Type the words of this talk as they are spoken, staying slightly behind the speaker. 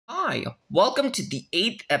Hi, welcome to the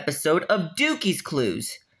 8th episode of Dukey's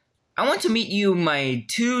Clues. I want to meet you, my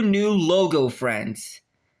two new logo friends.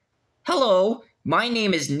 Hello, my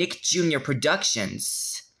name is Nick Jr.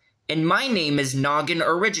 Productions. And my name is Noggin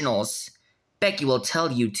Originals. Becky will tell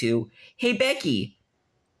you to. Hey Becky,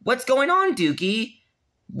 what's going on, Dukey?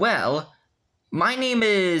 Well, my name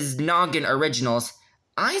is Noggin Originals.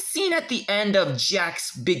 I seen at the end of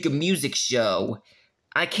Jack's big music show.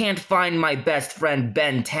 I can't find my best friend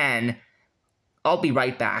Ben 10. I'll be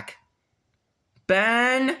right back.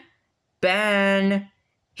 Ben?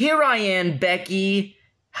 Here I am, Becky.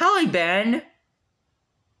 Hi, Ben.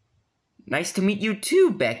 Nice to meet you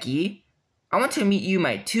too, Becky. I want to meet you,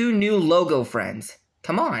 my two new logo friends.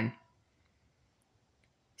 Come on.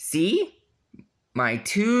 See? My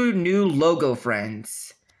two new logo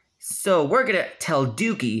friends. So we're gonna tell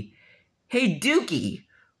Dukey, hey Dukey,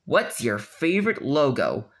 what's your favorite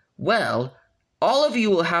logo? Well, all of you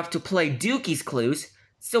will have to play Dukey's Clues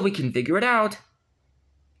so we can figure it out.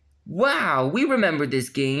 Wow, we remember this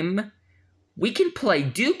game. We can play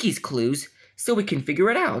Dukey's Clues so we can figure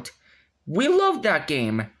it out. We love that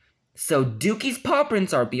game. So Dukey's paw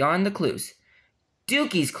prints are beyond the clues.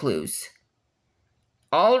 Dukey's Clues.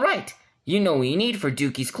 All right, you know what you need for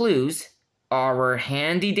Dukey's Clues. Our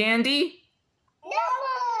handy dandy?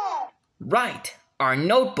 Notebook! Right, our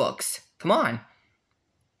notebooks. Come on.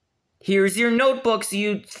 Here's your notebooks,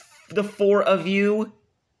 the four of you.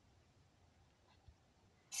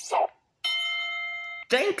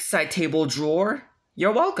 Thanks, side table drawer.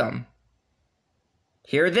 You're welcome.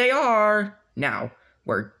 Here they are. Now,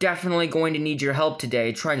 we're definitely going to need your help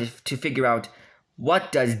today trying to figure out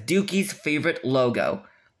what does Dukey's favorite logo.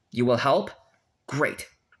 You will help? Great.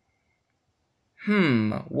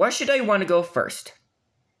 What should I want to go first?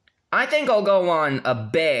 I think I'll go on a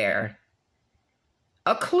bear.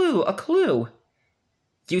 A clue.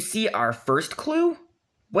 You see our first clue?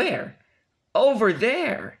 Where? Over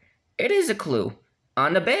there. It is a clue.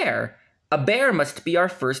 On a bear. A bear must be our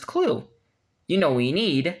first clue. You know we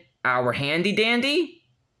need our handy dandy?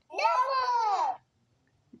 Notebook!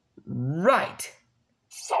 Right.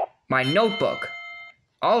 My notebook.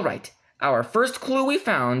 All right. Our first clue we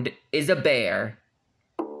found is a bear.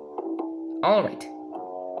 All right.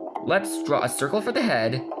 Let's draw a circle for the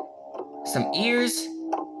head, some ears,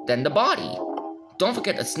 then the body. Don't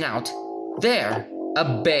forget the snout. There,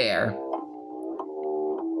 a bear.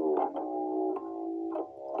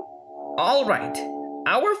 All right.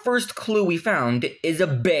 Our first clue we found is a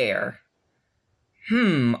bear.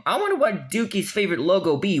 I wonder what Dukey's favorite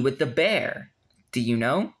logo be with the bear. Do you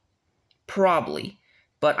know? Probably.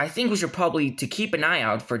 But I think we should probably to keep an eye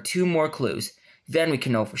out for two more clues. Then we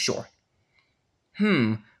can know for sure.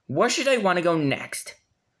 Where should I want to go next?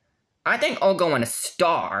 I think I'll go on a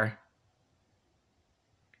star.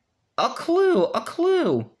 A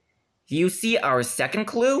clue. You see our second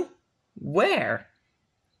clue? Where?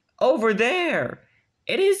 Over there.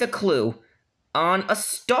 It is a clue. On a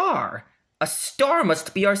star. A star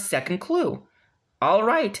must be our second clue. All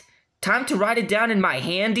right. Time to write it down in my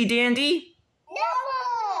handy dandy?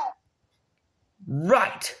 Notebook!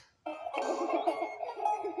 Right.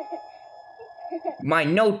 My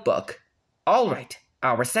notebook. All right.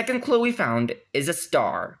 Our second clue we found is a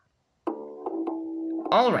star.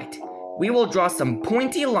 All right. We will draw some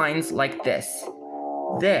pointy lines like this.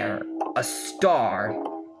 There. A star.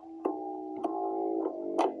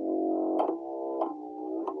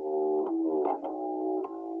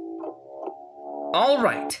 All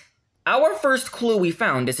right. Our first clue we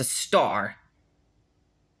found is a star.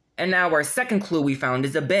 And our second clue we found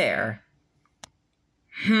is a bear.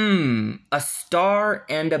 A star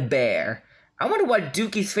and a bear. I wonder what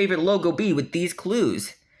Dukey's favorite logo be with these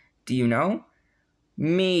clues. Do you know?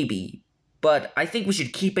 Maybe. But I think we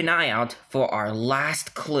should keep an eye out for our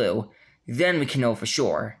last clue. Then we can know for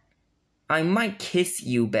sure. I might kiss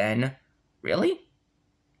you, Ben. Really?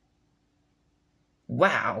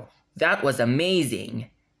 Wow, that was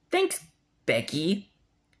amazing. Thanks, Becky.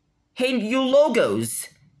 Hey, you logos.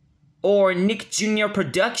 Or Nick Jr.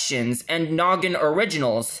 Productions and Noggin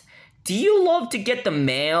Originals. Do you love to get the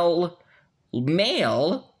mail?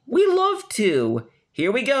 Mail? We love to.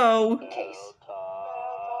 Here we go. Case.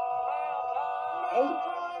 Hey,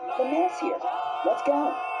 the mail's here. Let's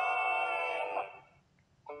go.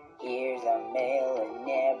 Here's a mail, it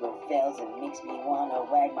never fails. It makes me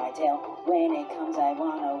wanna wag my tail. When it comes, I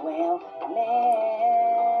wanna wail.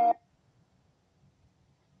 Mail.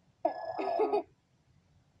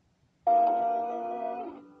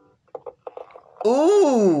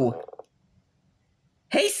 Ooh!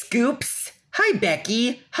 Hey, Scoops! Hi,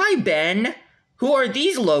 Becky! Hi, Ben! Who are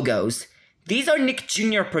these logos? These are Nick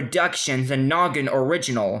Jr. Productions and Noggin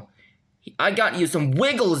Original. I got you some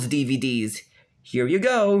Wiggles DVDs. Here you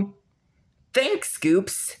go. Thanks,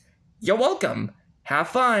 Scoops. You're welcome. Have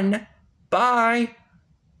fun. Bye.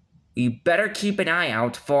 We better keep an eye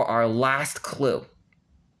out for our last clue.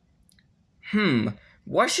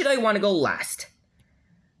 Where should I want to go last?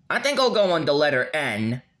 I think I'll go on the letter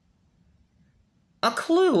N. A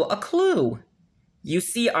clue. You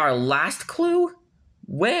see our last clue?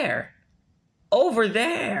 Where? Over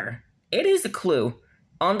there. It is a clue.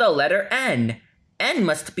 On the letter N. N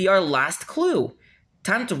must be our last clue.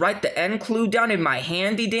 Time to write the N clue down in my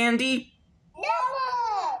handy dandy.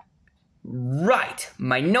 Notebook. Right,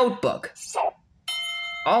 my notebook.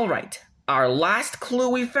 Alright, our last clue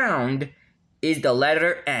we found is the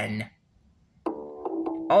letter N.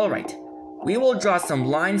 Alright, we will draw some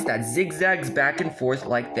lines that zigzags back and forth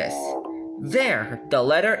like this. There, the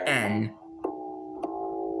letter N.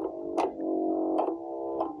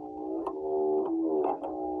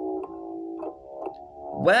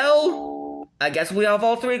 Well, I guess we have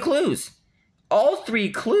all three clues. All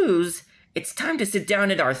three clues? It's time to sit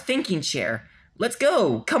down in our thinking chair. Let's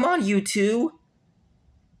go. Come on, you two.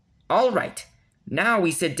 Alright, now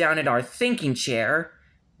we sit down in our thinking chair.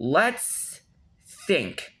 Let's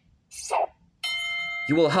think.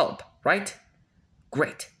 You will help, right?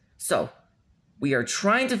 Great. So, we are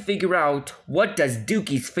trying to figure out what does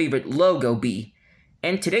Dukey's favorite logo be.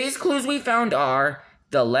 And today's clues we found are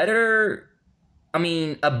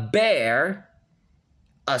a bear,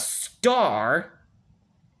 a star,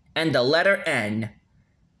 and the letter N.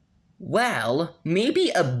 Well, maybe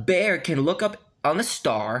a bear can look up on a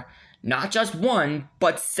star, not just one,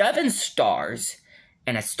 but 7 stars.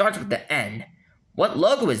 And it starts with the N. What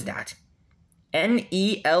logo is that?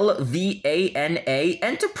 N-E-L-V-A-N-A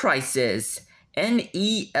Enterprises.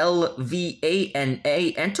 N-E-L-V-A-N-A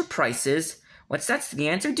Enterprises. That's the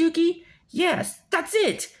answer, Dukey? Yes, that's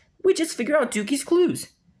it. We just figured out Dukey's clues.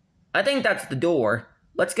 I think that's the door.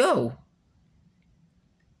 Let's go.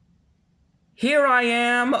 Here I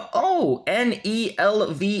am. Oh, N-E-L-V-A-N-A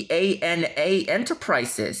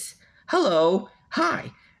Enterprises. Hello.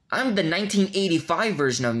 Hi. I'm the 1985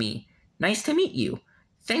 version of me. Nice to meet you.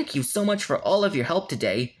 Thank you so much for all of your help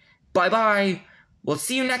today. Bye-bye. We'll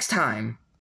see you next time.